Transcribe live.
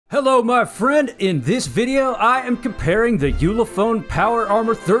Hello my friend, in this video I am comparing the Ulefone Power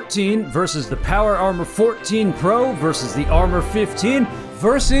Armor 13 versus the Power Armor 14 Pro versus the Armor 15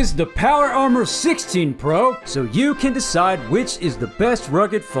 versus the Power Armor 16 Pro, so you can decide which is the best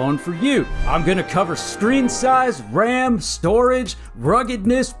rugged phone for you. I'm gonna cover screen size, RAM, storage,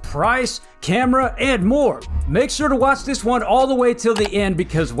 ruggedness, price, camera, and more. Make sure to watch this one all the way till the end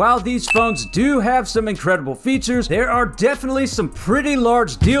because while these phones do have some incredible features, there are definitely some pretty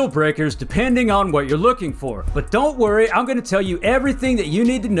large deal breakers depending on what you're looking for. But don't worry, I'm gonna tell you everything that you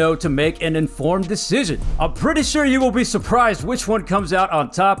need to know to make an informed decision. I'm pretty sure you will be surprised which one comes out on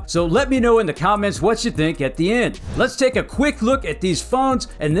top, so let me know in the comments what you think at the end. Let's take a quick look at these phones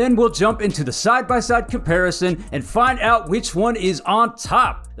and then we'll jump into the side-by-side comparison and find out which one is on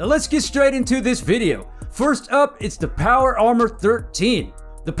top. Now let's get straight into this video. First up, it's the Power Armor 13.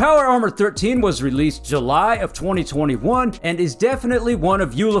 The Power Armor 13 was released July of 2021 and is definitely one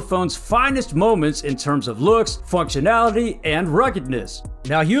of Ulefone's finest moments in terms of looks, functionality, and ruggedness.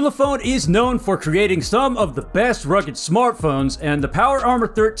 Now, Ulefone is known for creating some of the best rugged smartphones, and the Power Armor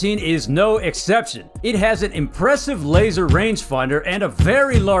 13 is no exception. It has an impressive laser rangefinder and a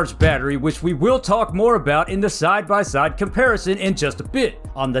very large battery, which we will talk more about in the side-by-side comparison in just a bit.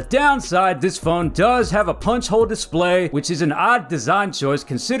 On the downside, this phone does have a punch hole display, which is an odd design choice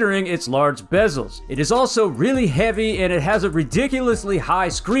considering its large bezels. It is also really heavy and it has a ridiculously high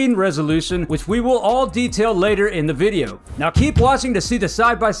screen resolution, which we will all detail later in the video. Now keep watching to see the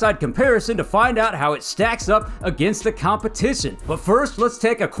side-by-side comparison to find out how it stacks up against the competition. But first, let's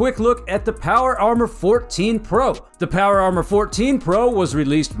take a quick look at the Power Armor 14 Pro. The Power Armor 14 Pro was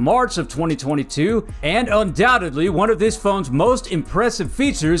released March of 2022, and undoubtedly one of this phone's most impressive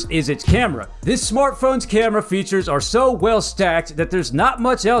features is its camera. This smartphone's camera features are so well stacked that there's not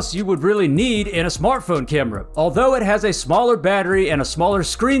much else you would really need in a smartphone camera. Although it has a smaller battery and a smaller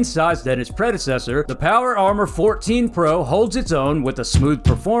screen size than its predecessor, the Power Armor 14 Pro holds its own with a smooth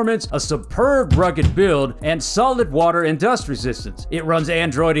performance, a superb rugged build, and solid water and dust resistance. It runs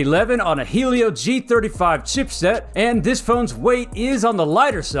Android 11 on a Helio G35 chipset, and this phone's weight is on the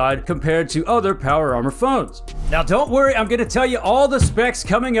lighter side compared to other Power Armor phones. Now don't worry, I'm going to tell you all the specs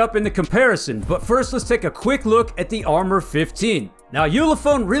coming up in the comparison, but first let's take a quick look at the Armor 15. Now,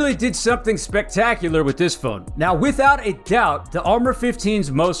 Ulefone really did something spectacular with this phone. Now, without a doubt, the Armor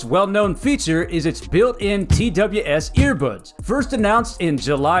 15's most well-known feature is its built-in TWS earbuds. First announced in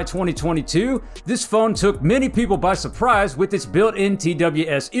July 2022, this phone took many people by surprise with its built-in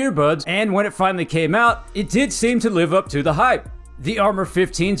TWS earbuds, and when it finally came out, it did seem to live up to the hype. The Armor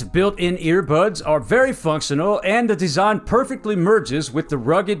 15's built-in earbuds are very functional, and the design perfectly merges with the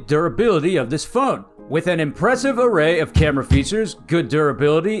rugged durability of this phone. With an impressive array of camera features, good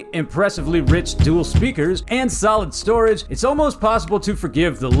durability, impressively rich dual speakers, and solid storage, it's almost possible to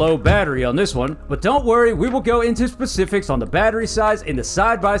forgive the low battery on this one. But don't worry, we will go into specifics on the battery size in the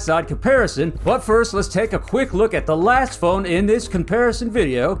side-by-side comparison. But first, let's take a quick look at the last phone in this comparison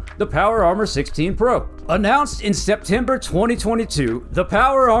video, the Power Armor 16 Pro. Announced in September 2022, the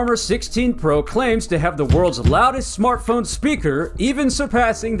Power Armor 16 Pro claims to have the world's loudest smartphone speaker, even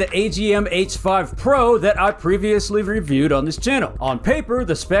surpassing the AGM H5 Pro that I previously reviewed on this channel. On paper,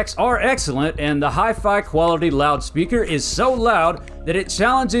 the specs are excellent, and the hi-fi quality loudspeaker is so loud that it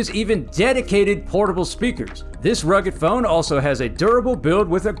challenges even dedicated portable speakers. This rugged phone also has a durable build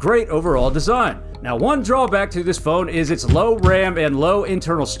with a great overall design. Now, one drawback to this phone is its low RAM and low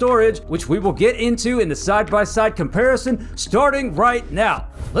internal storage, which we will get into in the side-by-side comparison starting right now.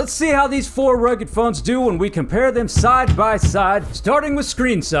 Let's see how these four rugged phones do when we compare them side by side, starting with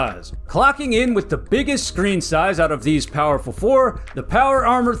screen size. Clocking in with the biggest screen size out of these powerful four, the Power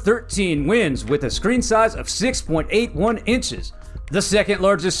Armor 13 wins with a screen size of 6.81 inches. The second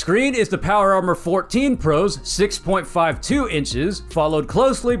largest screen is the Power Armor 14 Pro's 6.52 inches, followed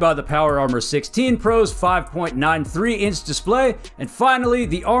closely by the Power Armor 16 Pro's 5.93 inch display, and finally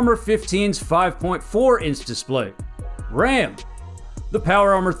the Armor 15's 5.4 inch display. RAM. The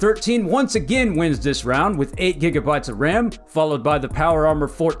Power Armor 13 once again wins this round with 8GB of RAM, followed by the Power Armor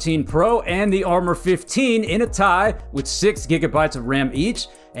 14 Pro and the Armor 15 in a tie with 6GB of RAM each,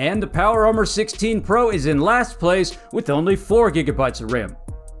 and the Power Armor 16 Pro is in last place with only 4GB of RAM.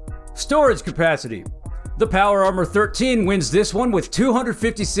 Storage capacity. The Power Armor 13 wins this one with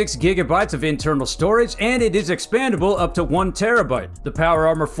 256GB of internal storage, and it is expandable up to 1TB. The Power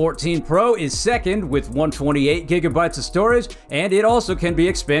Armor 14 Pro is second with 128GB of storage, and it also can be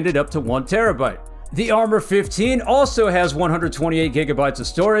expanded up to 1TB. The Armor 15 also has 128 gigabytes of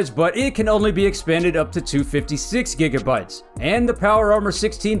storage, but it can only be expanded up to 256 gigabytes. And the Power Armor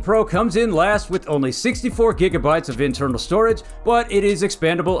 16 Pro comes in last with only 64 gigabytes of internal storage, but it is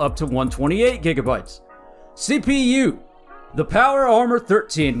expandable up to 128 gigabytes. CPU. The Power Armor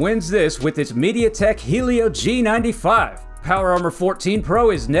 13 wins this with its MediaTek Helio G95. Power Armor 14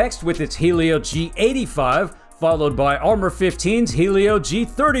 Pro is next with its Helio G85, followed by Armor 15's Helio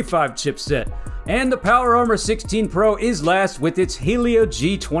G35 chipset. And the Power Armor 16 Pro is last with its Helio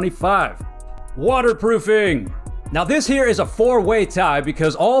G25. Waterproofing. Now this here is a four-way tie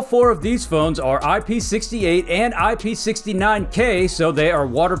because all four of these phones are IP68 and IP69K, so they are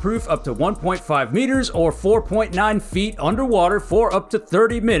waterproof up to 1.5 meters or 4.9 feet underwater for up to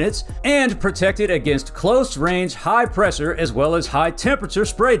 30 minutes and protected against close-range, high-pressure as well as high-temperature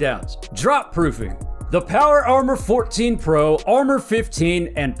spraydowns. Drop proofing. The Power Armor 14 Pro, Armor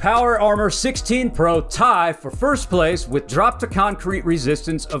 15, and Power Armor 16 Pro tie for first place with drop-to-concrete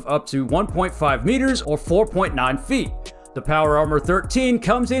resistance of up to 1.5 meters or 4.9 feet. The Power Armor 13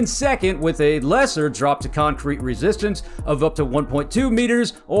 comes in second with a lesser drop-to-concrete resistance of up to 1.2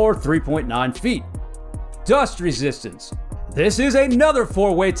 meters or 3.9 feet. Dust resistance. This is another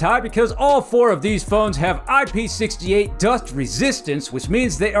four-way tie because all four of these phones have IP68 dust resistance, which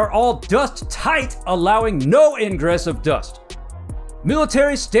means they are all dust tight, allowing no ingress of dust.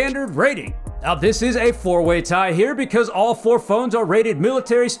 Military standard rating. Now this is a four-way tie here because all four phones are rated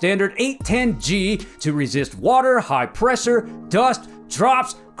military standard 810G to resist water, high pressure, dust,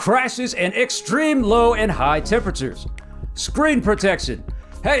 drops, crashes, and extreme low and high temperatures. Screen protection.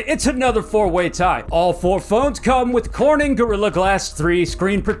 Hey, it's another four-way tie. All four phones come with Corning Gorilla Glass 3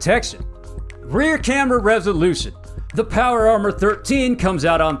 screen protection. Rear camera resolution. The Power Armor 13 comes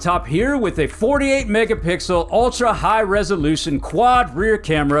out on top here with a 48 megapixel ultra high resolution quad rear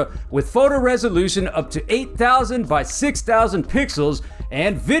camera with photo resolution up to 8,000 by 6,000 pixels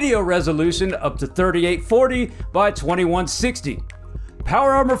and video resolution up to 3840 by 2160.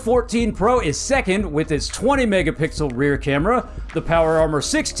 Power Armor 14 Pro is second with its 20 megapixel rear camera. The Power Armor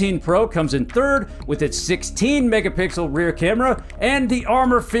 16 Pro comes in third with its 16 megapixel rear camera, and the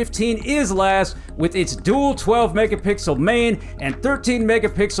Armor 15 is last with its dual 12 megapixel main and 13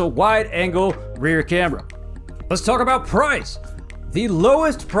 megapixel wide angle rear camera. Let's talk about price. The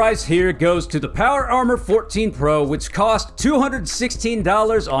lowest price here goes to the Power Armor 14 Pro, which cost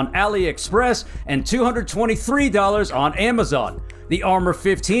 $216 on AliExpress and $223 on Amazon. The Armor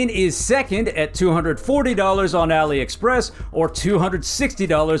 15 is second at $240 on AliExpress or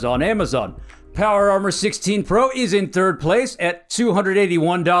 $260 on Amazon. Power Armor 16 Pro is in third place at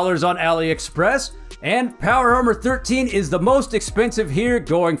 $281 on AliExpress, and Power Armor 13 is the most expensive here,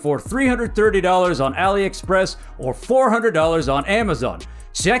 going for $330 on AliExpress or $400 on Amazon.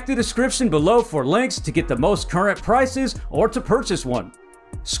 Check the description below for links to get the most current prices or to purchase one.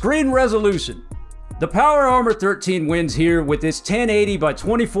 Screen resolution. The Power Armor 13 wins here with its 1080 by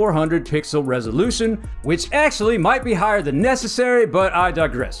 2400 pixel resolution, which actually might be higher than necessary, but I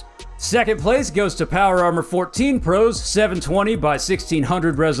digress. Second place goes to Power Armor 14 Pro's 720 by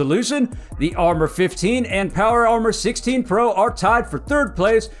 1600 resolution. The Armor 15 and Power Armor 16 Pro are tied for third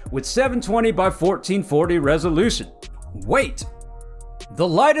place with 720 by 1440 resolution. Weight. The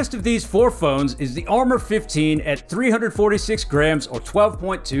lightest of these four phones is the Armor 15 at 346 grams or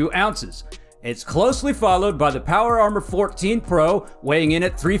 12.2 ounces. It's closely followed by the Power Armor 14 Pro, weighing in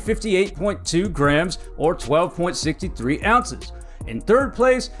at 358.2 grams or 12.63 ounces. In third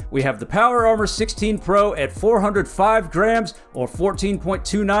place, we have the Power Armor 16 Pro at 405 grams or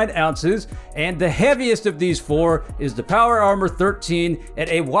 14.29 ounces, and the heaviest of these four is the Power Armor 13 at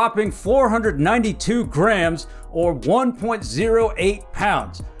a whopping 492 grams or 1.08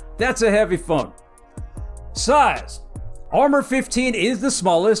 pounds. That's a heavy phone. Size. Armor 15 is the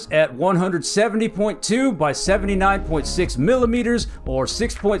smallest at 170.2 by 79.6 millimeters or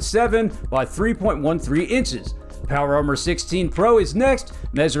 6.7 by 3.13 inches. Power Armor 16 Pro is next,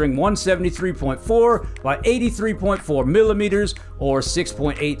 measuring 173.4 by 83.4 millimeters or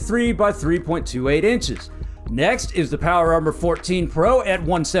 6.83 by 3.28 inches. Next is the Power Armor 14 Pro at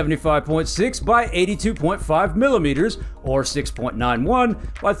 175.6 by 82.5 millimeters or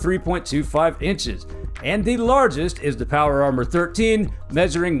 6.91 by 3.25 inches. And the largest is the Power Armor 13,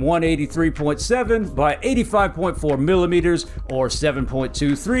 measuring 183.7 by 85.4 millimeters or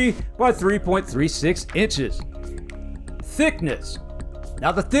 7.23 by 3.36 inches. Thickness.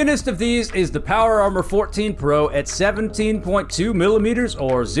 Now the thinnest of these is the Power Armor 14 Pro at 17.2 millimeters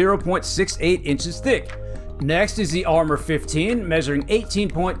or 0.68 inches thick. Next is the Armor 15, measuring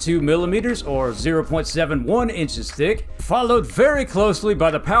 18.2 millimeters or 0.71 inches thick, followed very closely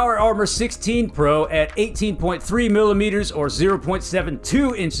by the Power Armor 16 Pro at 18.3 millimeters or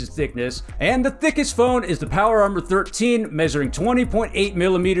 0.72 inches thickness, and the thickest phone is the Power Armor 13, measuring 20.8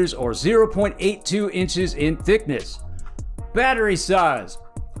 millimeters or 0.82 inches in thickness. Battery size.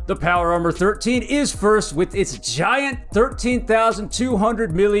 The Power Armor 13 is first with its giant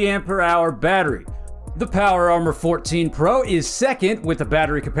 13,200 mAh battery. The Power Armor 14 Pro is second with a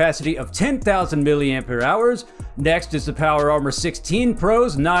battery capacity of 10,000 mAh. Next is the Power Armor 16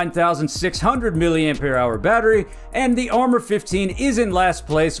 Pro's 9,600 mAh battery, and the Armor 15 is in last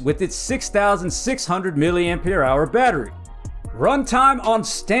place with its 6,600 mAh battery. Runtime on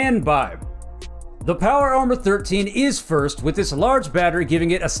standby. The Power Armor 13 is first with its large battery,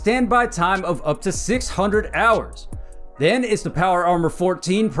 giving it a standby time of up to 600 hours. Then is the Power Armor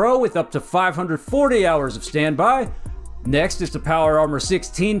 14 Pro with up to 540 hours of standby. Next is the Power Armor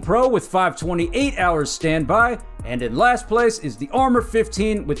 16 Pro with 528 hours standby. And in last place is the Armor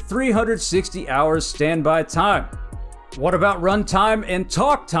 15 with 360 hours standby time. What about runtime and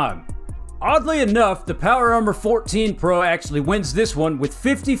talk time? Oddly enough, the Power Armor 14 Pro actually wins this one with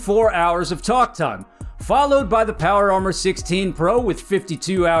 54 hours of talk time, followed by the Power Armor 16 Pro with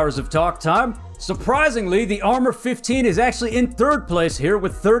 52 hours of talk time. Surprisingly, the Armor 15 is actually in third place here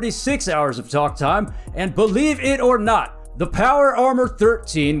with 36 hours of talk time, and believe it or not, the Power Armor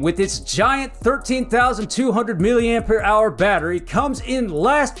 13 with its giant 13,200 mAh battery comes in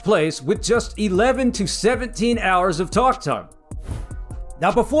last place with just 11 to 17 hours of talk time.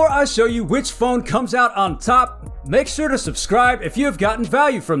 Now before I show you which phone comes out on top, make sure to subscribe if you have gotten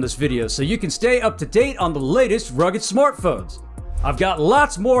value from this video so you can stay up to date on the latest rugged smartphones. I've got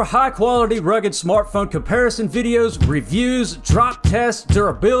lots more high quality rugged smartphone comparison videos, reviews, drop tests,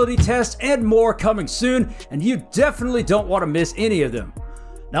 durability tests, and more coming soon, and you definitely don't want to miss any of them.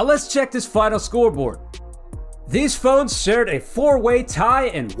 Now let's check this final scoreboard. These phones shared a 4-way tie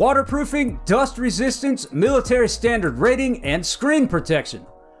in waterproofing, dust resistance, military standard rating, and screen protection.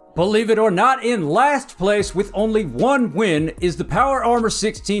 Believe it or not, in last place with only one win is the Power Armor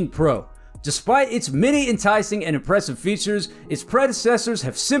 16 Pro. Despite its many enticing and impressive features, its predecessors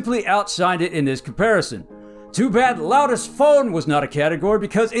have simply outshined it in this comparison. Too bad loudest phone was not a category,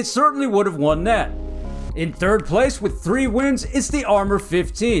 because it certainly would have won that. In third place with 3 wins is the Armor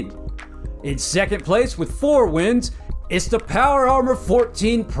 15. In second place with 4 wins, it's the Power Armor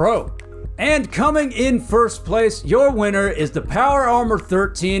 14 Pro. And coming in first place, your winner is the Power Armor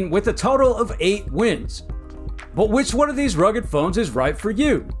 13 with a total of 8 wins. But which one of these rugged phones is right for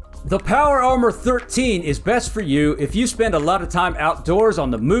you? The Power Armor 13 is best for you if you spend a lot of time outdoors on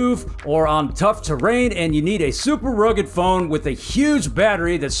the move or on tough terrain and you need a super rugged phone with a huge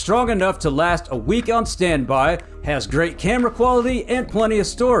battery that's strong enough to last a week on standby, has great camera quality, and plenty of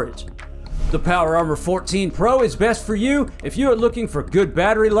storage. The Power Armor 14 Pro is best for you if you are looking for good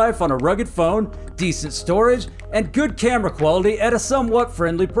battery life on a rugged phone, decent storage, and good camera quality at a somewhat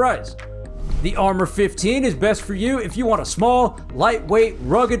friendly price. The Armor 15 is best for you if you want a small, lightweight,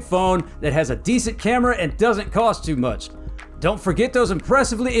 rugged phone that has a decent camera and doesn't cost too much. Don't forget those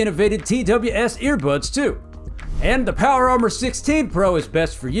impressively innovative TWS earbuds too. And the Power Armor 16 Pro is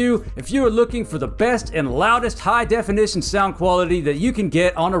best for you if you are looking for the best and loudest high-definition sound quality that you can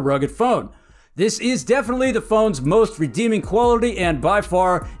get on a rugged phone. This is definitely the phone's most redeeming quality and by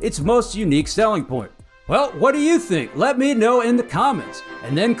far its most unique selling point. Well, what do you think? Let me know in the comments.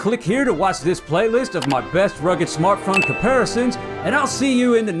 And then click here to watch this playlist of my best rugged smartphone comparisons, and I'll see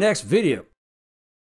you in the next video.